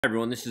Hi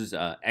everyone, this is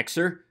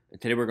Xer, and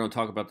today we're going to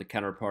talk about the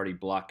Counterparty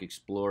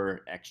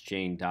Block.Explorer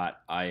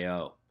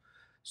Xchain.io.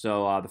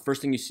 So the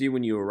first thing you see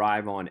when you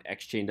arrive on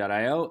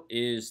Xchain.io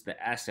is the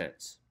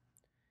assets.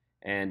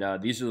 And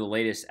these are the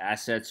latest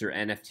assets or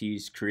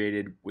NFTs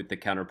created with the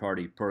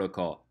Counterparty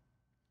protocol.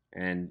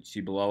 And you see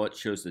below it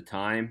shows the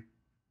time,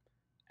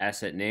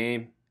 asset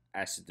name,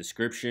 asset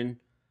description,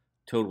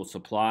 total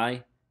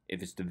supply,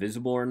 if it's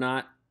divisible or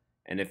not,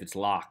 and if it's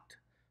locked.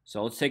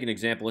 So let's take an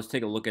example. Let's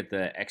take a look at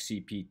the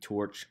XCP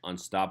Torch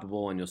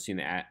Unstoppable, and you'll see in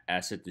the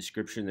asset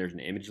description there's an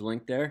image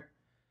link there.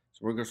 So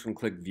we're just going to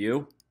click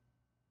View.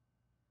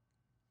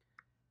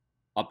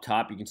 Up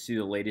top, you can see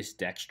the latest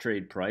DEX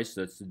trade price.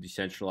 That's the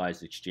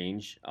decentralized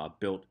exchange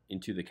built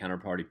into the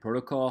Counterparty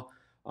protocol.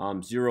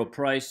 Zero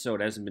price, so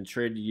it hasn't been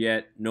traded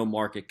yet. No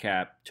market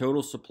cap.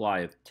 Total supply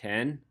of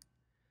 10.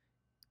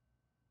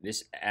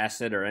 This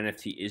asset or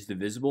NFT is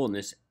divisible, and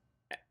this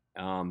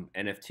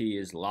NFT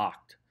is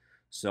locked.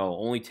 So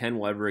only 10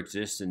 will ever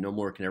exist, and no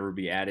more can ever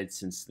be added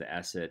since the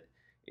asset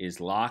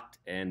is locked.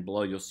 And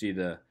below you'll see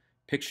the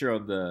picture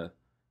of the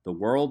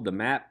world, the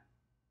map,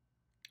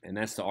 and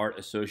that's the art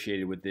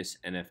associated with this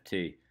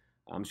NFT.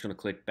 I'm just going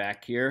to click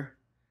back here,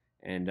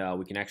 and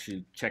we can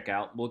actually check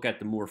out, look at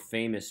the more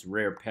famous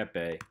Rare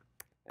Pepe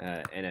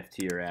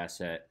NFT or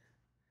asset.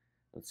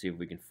 Let's see if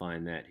we can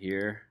find that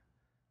here.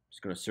 I'm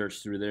just going to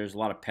search through. There's a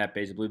lot of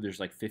Pepes. I believe there's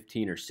like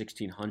 15 or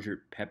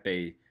 1600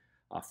 Pepe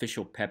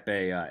official Pepe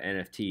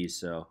NFTs,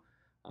 so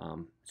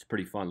it's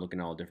pretty fun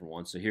looking at all the different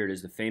ones. So here it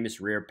is, the famous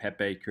Rare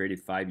Pepe created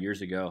 5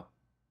 years ago.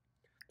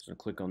 So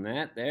click on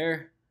that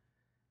there,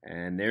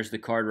 and there's the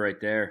card right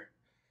there,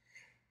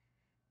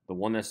 the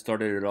one that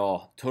started it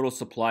all. Total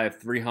supply of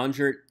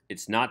 300.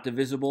 It's not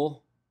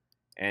divisible,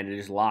 and it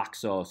is locked.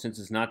 So since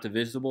it's not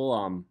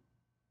divisible,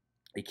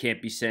 it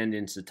can't be sent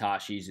in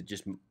Satoshis. It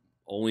just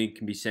only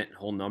can be sent in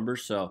whole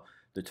numbers. So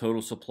the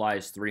total supply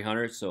is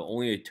 300. So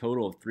only a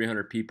total of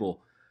 300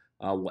 people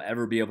will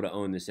ever be able to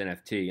own this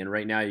NFT. And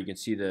right now you can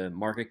see the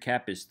market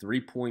cap is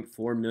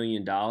 $3.4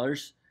 million.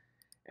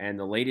 And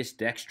the latest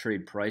DEX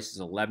trade price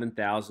is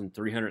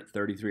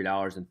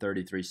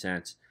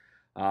 $11,333.33.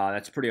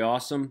 That's pretty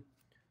awesome.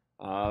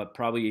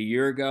 Probably a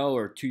year ago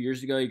or 2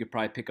 years ago, you could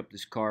probably pick up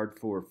this card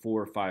for $400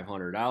 or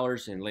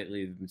 $500. And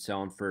lately they've been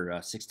selling for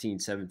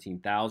 $16,000,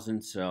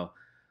 $17,000. So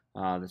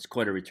that's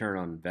quite a return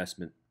on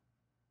investment.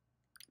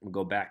 We'll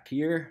go back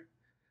here.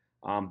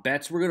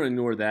 Bets, we're going to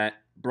ignore that.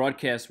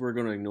 Broadcast, we're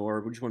going to ignore.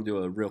 We just want to do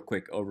a real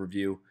quick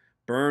overview.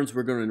 Burns,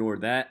 we're going to ignore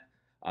that.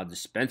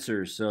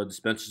 Dispensers, so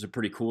dispensers are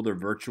pretty cool. They're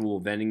virtual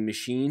vending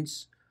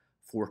machines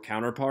for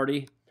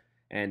Counterparty.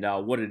 And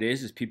what it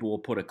is people will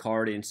put a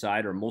card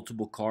inside, or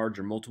multiple cards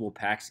or multiple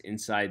packs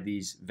inside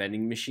these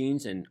vending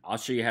machines. And I'll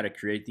show you how to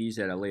create these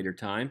at a later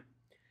time.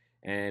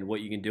 And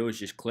what you can do is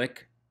just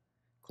click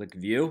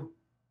View.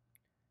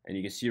 And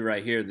you can see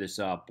right here this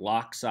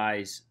block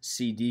size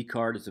CD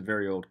card. It's a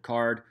very old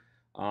card.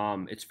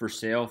 It's for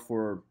sale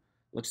for,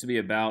 looks to be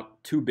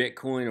about 2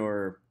 Bitcoin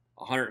or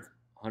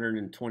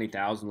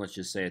 120,000. Let's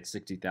just say it's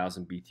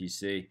 60,000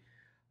 BTC.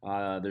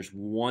 There's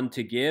one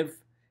to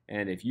give,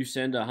 and if you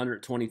send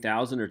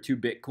 120,000 or 2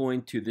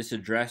 Bitcoin to this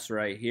address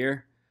right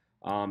here,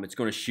 it's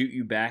going to shoot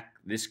you back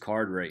this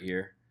card right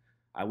here.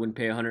 I wouldn't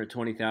pay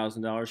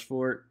 $120,000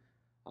 for it.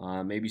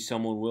 Maybe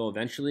someone will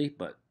eventually,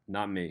 but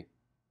not me.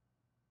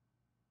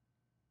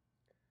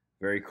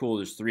 Very cool.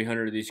 There's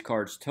 300 of these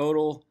cards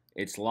total.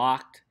 It's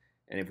locked.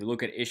 And if we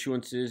look at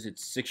issuances,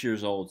 it's 6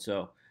 years old.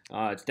 So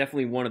it's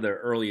definitely one of the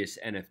earliest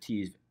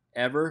NFTs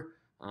ever.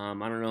 I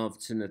don't know if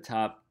it's in the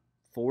top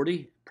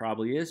 40.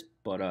 Probably is,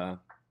 but I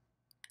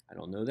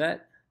don't know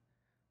that.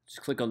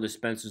 Just click on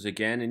dispensers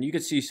again, and you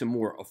can see some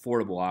more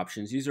affordable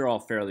options. These are all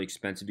fairly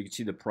expensive. You can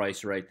see the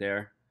price right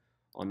there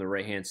on the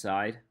right-hand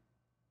side.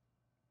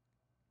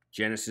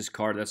 Genesis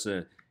card, that's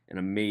an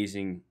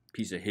amazing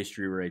piece of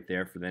history right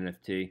there for the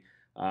NFT.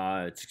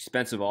 It's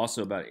expensive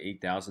also, about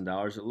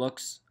 $8,000 it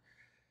looks.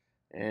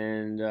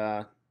 And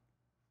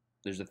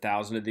there's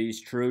 1,000 of these.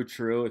 True.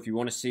 If you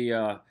want to see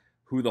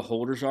who the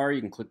holders are,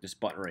 you can click this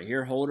button right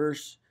here,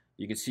 holders.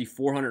 You can see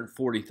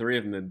 443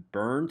 of them have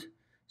burned.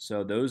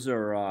 So those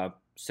are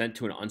sent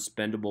to an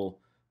unspendable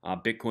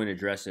Bitcoin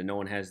address that no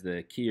one has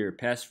the key or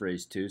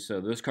passphrase to. So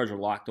those cards are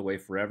locked away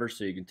forever.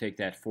 So you can take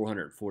that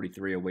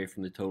 443 away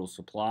from the total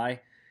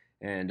supply.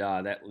 And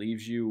that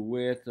leaves you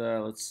with,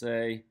 let's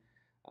say,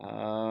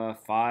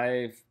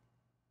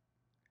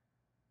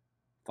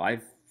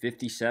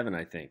 557,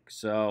 I think.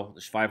 So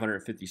there's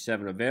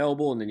 557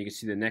 available, and then you can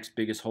see the next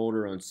biggest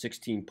holder owns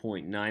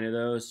 16.9 of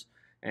those.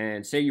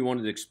 And say you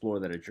wanted to explore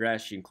that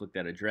address, you can click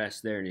that address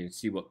there, and you can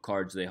see what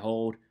cards they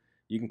hold.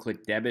 You can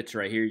click debits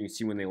right here. You can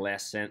see when they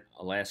last sent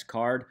a last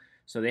card.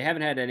 So they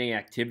haven't had any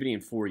activity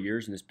in 4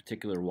 years in this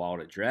particular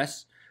wallet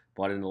address,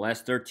 but in the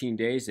last 13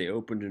 days, they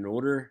opened an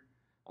order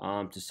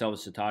to sell the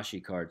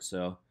Satoshi card.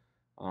 So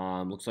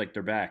looks like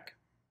they're back.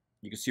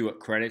 You can see what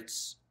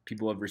credits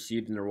people have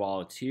received in their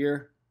wallets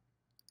here.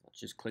 Let's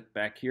just click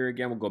back here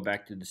again. We'll go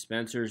back to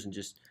dispensers and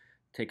just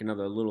take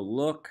another little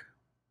look.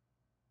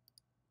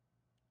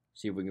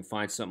 See if we can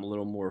find something a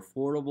little more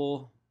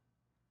affordable.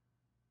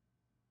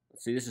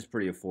 see, this is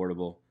pretty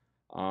affordable.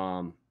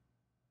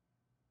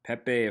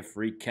 Pepe a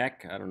free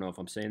kek. I don't know if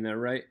I'm saying that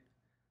right.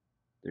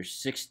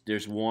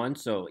 There's one.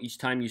 So each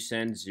time you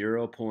send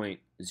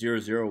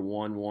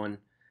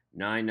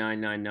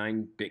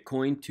 0.00119999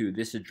 Bitcoin to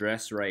this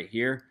address right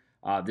here,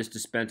 this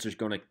dispenser is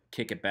going to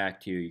kick it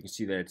back to you. You can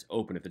see that it's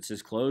open. If it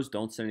says closed,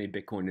 don't send any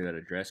Bitcoin to that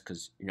address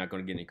because you're not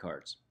going to get any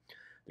cards.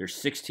 There's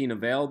 16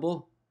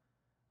 available.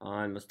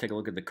 And let's take a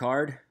look at the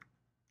card.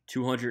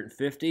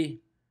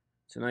 250.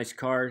 It's a nice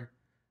card.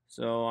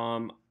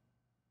 So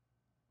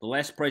the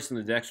last price on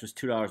the DEX was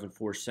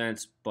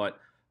 $2.04, but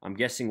I'm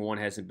guessing one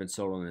hasn't been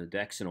sold on the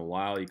DEX in a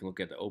while. You can look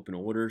at the open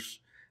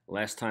orders.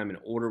 Last time an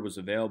order was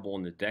available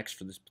on the DEX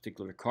for this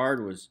particular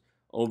card was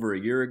over a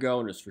year ago,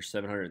 and it was for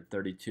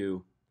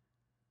 732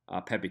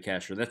 Pepe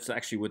Cash. That's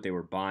actually what they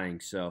were buying.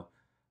 So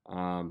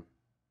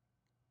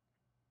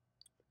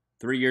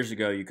 3 years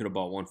ago, you could have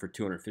bought one for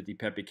 250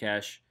 Pepe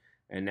Cash,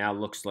 and now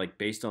looks like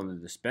based on the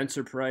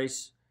dispenser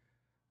price,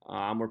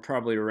 we're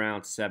probably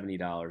around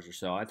 $70 or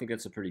so. I think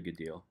that's a pretty good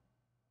deal.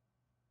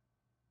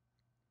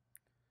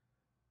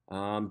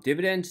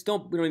 Dividends, we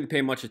don't need to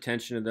pay much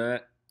attention to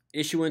that.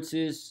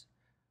 Issuances,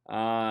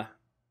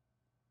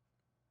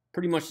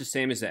 pretty much the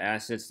same as the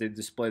assets. They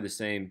display the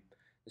same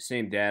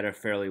data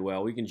fairly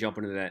well. We can jump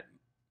into that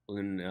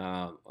in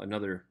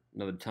another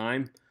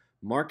time.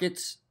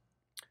 Markets,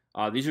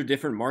 these are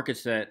different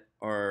markets that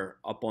are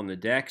up on the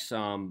DEX.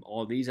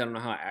 All these, I don't know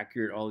how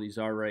accurate all these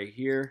are right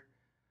here.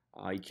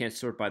 You can't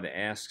sort by the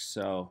asks,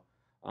 so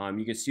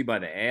you can see by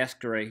the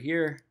ask right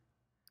here,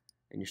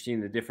 and you're seeing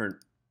the different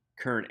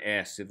current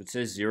asks. If it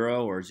says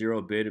 0 or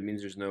 0 bid, it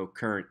means there's no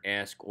current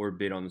ask or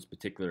bid on this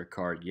particular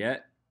card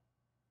yet.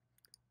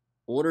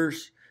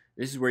 Orders,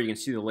 this is where you can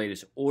see the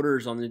latest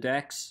orders on the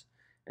DEX,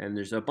 and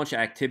there's a bunch of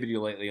activity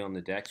lately on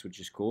the DEX, which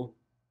is cool.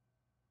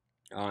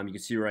 You can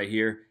see right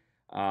here,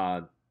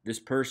 this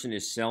person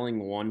is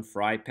selling one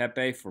Fry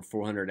Pepe for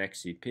 400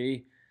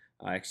 XCP.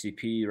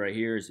 XCP right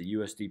here is the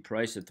USD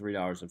price at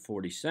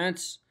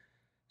 $3.40.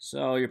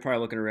 So you're probably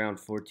looking around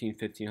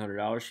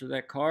 $1,400–1,500 for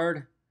that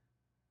card.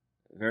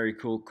 Very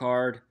cool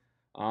card.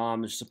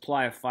 There's a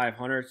supply of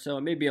 500, so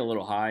it may be a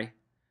little high. I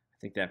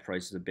think that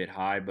price is a bit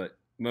high, but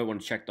you might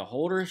want to check the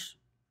holders.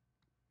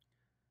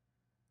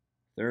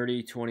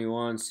 30,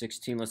 21,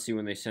 16. Let's see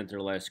when they sent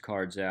their last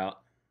cards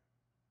out.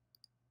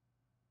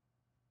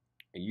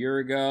 A year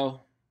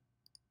ago.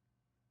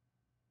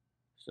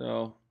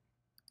 So,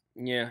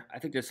 yeah, I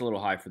think that's a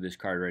little high for this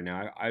card right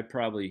now. I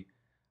probably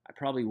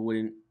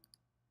wouldn't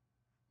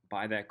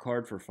buy that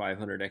card for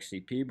 500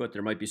 XCP, but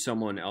there might be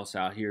someone else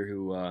out here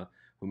who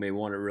may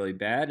want it really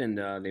bad, and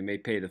they may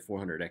pay the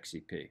 400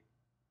 XCP.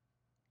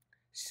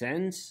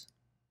 Sends.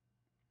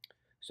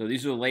 So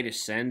these are the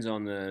latest sends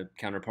on the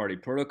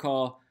Counterparty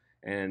protocol,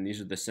 and these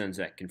are the sends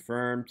that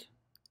confirmed.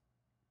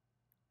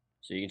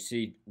 So you can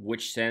see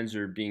which sends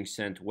are being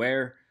sent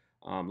where.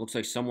 Looks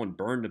like someone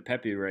burned a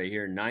Pepe right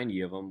here,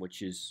 90 of them,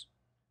 which is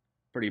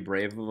pretty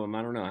brave of them.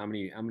 I don't know how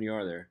many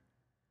are there.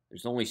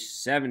 There's only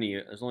 70.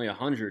 There's only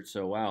 100.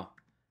 So wow,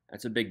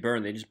 that's a big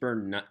burn. They just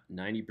burned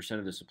 90%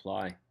 of the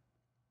supply.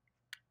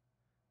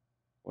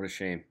 What a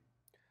shame.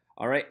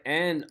 All right,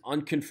 and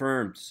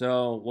unconfirmed.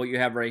 So what you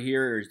have right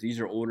here is these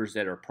are orders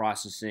that are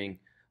processing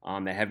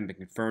that haven't been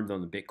confirmed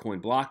on the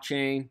Bitcoin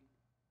blockchain.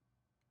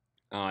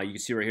 You can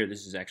see right here,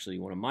 this is actually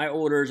one of my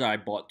orders. I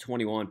bought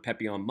 21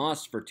 Pepe on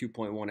Musk for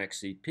 2.1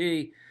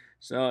 XCP.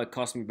 So it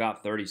cost me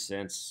about 30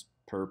 cents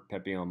per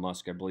Pepe on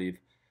Musk, I believe.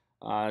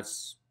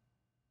 That's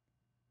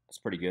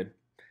pretty good.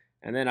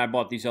 And then I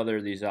bought these Pepe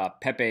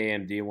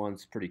AMD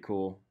ones, pretty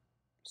cool.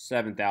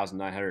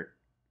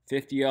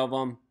 7,950 of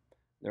them.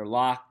 They're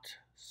locked,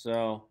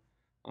 so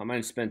I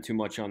didn't spend too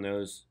much on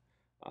those.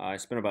 I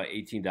spent about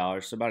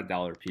 $18, so about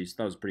 $1 a piece.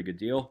 That was a pretty good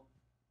deal.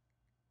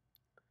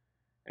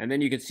 And then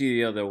you can see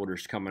the other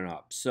orders coming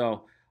up.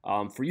 So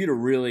for you to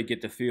really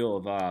get the feel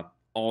of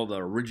all the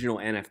original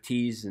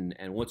NFTs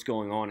and what's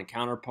going on in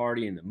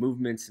Counterparty and the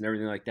movements and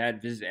everything like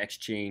that, visit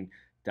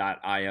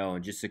xchain.io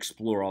and just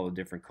explore all the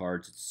different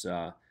cards. It's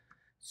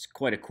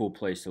quite a cool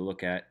place to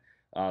look at.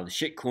 The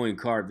shitcoin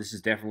card, this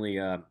is definitely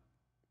an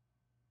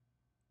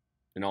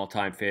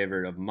all-time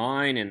favorite of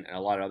mine and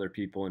a lot of other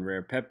people in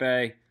Rare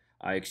Pepe.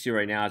 You can see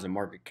right now has a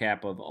market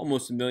cap of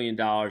almost $1 million.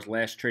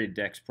 Last traded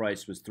DEX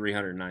price was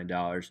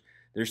 $309.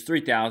 There's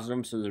 3,000 of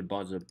them, so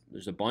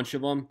there's a bunch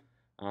of them.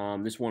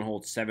 This one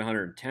holds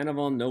 710 of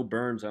them. No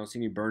burns. I don't see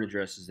any burn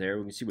addresses there.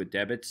 We can see what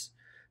debits.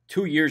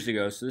 2 years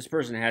ago, so this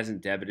person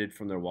hasn't debited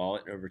from their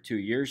wallet in over 2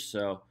 years.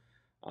 So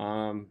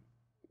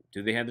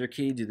do they have their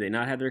key? Do they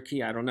not have their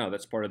key? I don't know.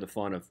 That's part of the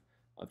fun of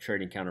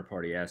trading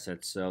Counterparty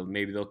assets. So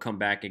maybe they'll come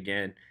back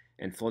again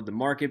and flood the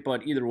market.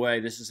 But either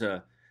way, this is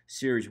a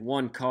Series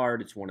 1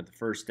 card. It's one of the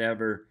first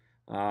ever.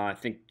 I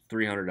think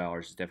 $300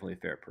 is definitely a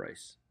fair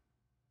price.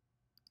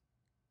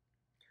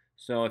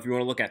 So if you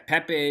want to look at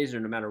Pepe's,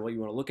 or no matter what you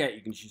want to look at, you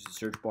can use the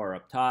search bar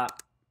up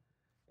top.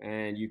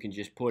 And you can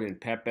just put in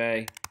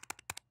Pepe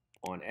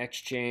on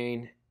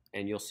XChain,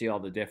 and you'll see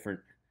all the different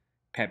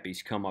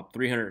Pepe's come up.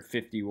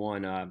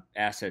 351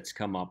 assets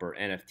come up, or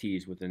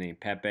NFTs with the name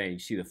Pepe. And you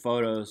see the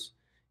photos.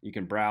 You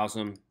can browse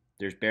them.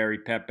 There's Barry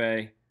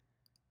Pepe.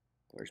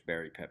 Where's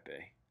Barry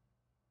Pepe?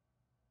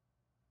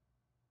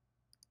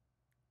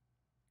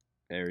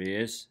 There he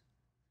is.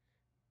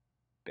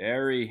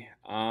 Barry.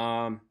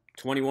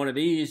 21 of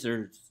these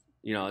are,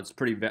 it's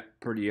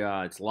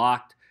it's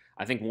locked.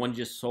 I think one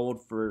just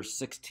sold for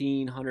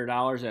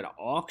 $1,600 at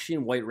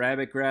auction. White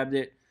Rabbit grabbed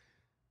it.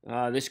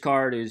 This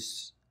card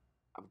is,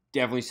 I would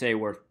definitely say,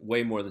 worth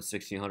way more than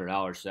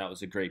 $1,600. So that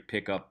was a great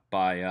pickup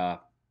by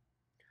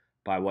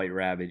White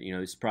Rabbit.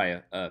 This is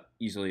probably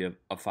easily a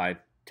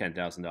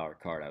 $5,000-$10,000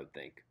 card, I would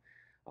think.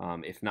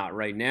 If not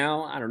right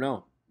now, I don't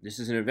know. This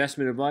is an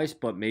investment advice,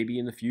 but maybe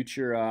in the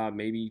future,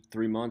 maybe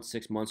 3 months,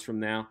 6 months from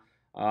now,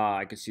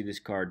 I could see this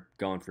card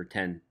going for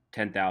 $10,000,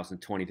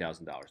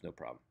 $20,000, no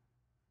problem.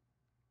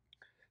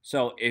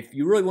 So if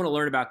you really want to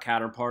learn about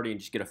Counterparty and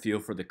just get a feel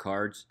for the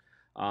cards,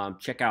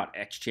 check out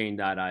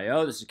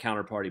xchain.io. This is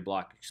Counterparty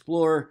Block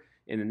Explorer.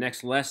 In the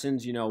next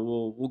lessons,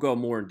 we'll go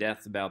more in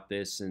depth about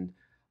this and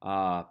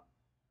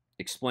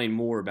explain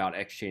more about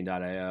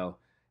xchain.io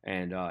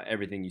and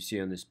everything you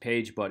see on this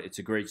page. But it's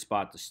a great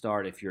spot to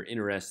start if you're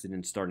interested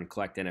in starting to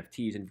collect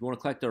NFTs. And if you want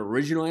to collect the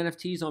original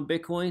NFTs on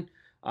Bitcoin,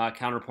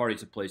 Counterparty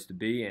is a place to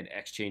be, and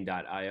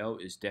xchain.io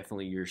is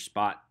definitely your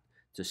spot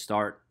to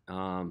start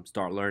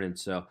learning.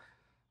 So,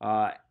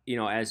 as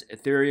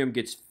Ethereum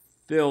gets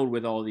filled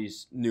with all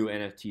these new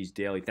NFTs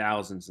daily,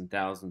 thousands and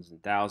thousands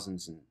and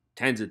thousands and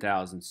tens of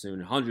thousands soon,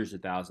 and hundreds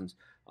of thousands,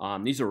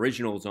 these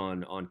originals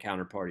on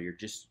Counterparty are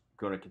just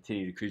going to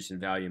continue to increase in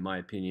value, in my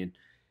opinion.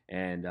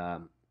 And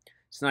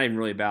it's not even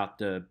really about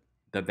the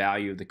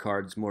value of the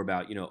card. It's more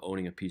about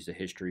owning a piece of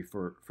history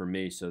for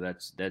me. So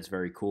that's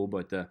very cool.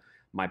 But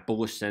my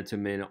bullish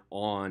sentiment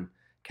on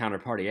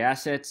Counterparty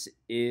assets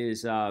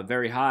is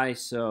very high.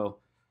 So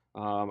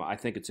I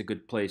think it's a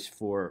good place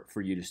for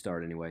you to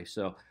start anyway.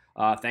 So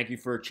thank you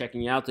for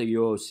checking out the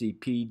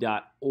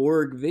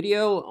uocp.org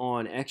video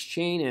on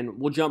xchain, and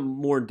we'll jump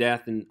more in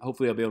depth, and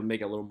hopefully I'll be able to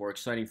make it a little more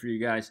exciting for you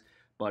guys.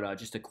 But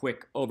just a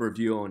quick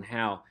overview on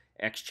how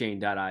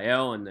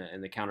xchain.io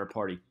and the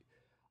Counterparty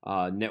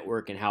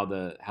network, and how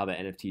the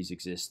NFTs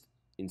exist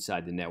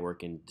inside the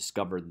network, and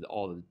discover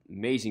all the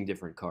amazing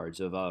different cards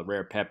of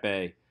Rare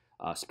Pepe,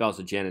 Spells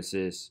of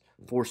Genesis,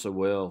 Force of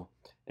Will,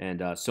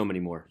 and so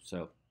many more.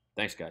 So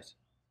thanks, guys.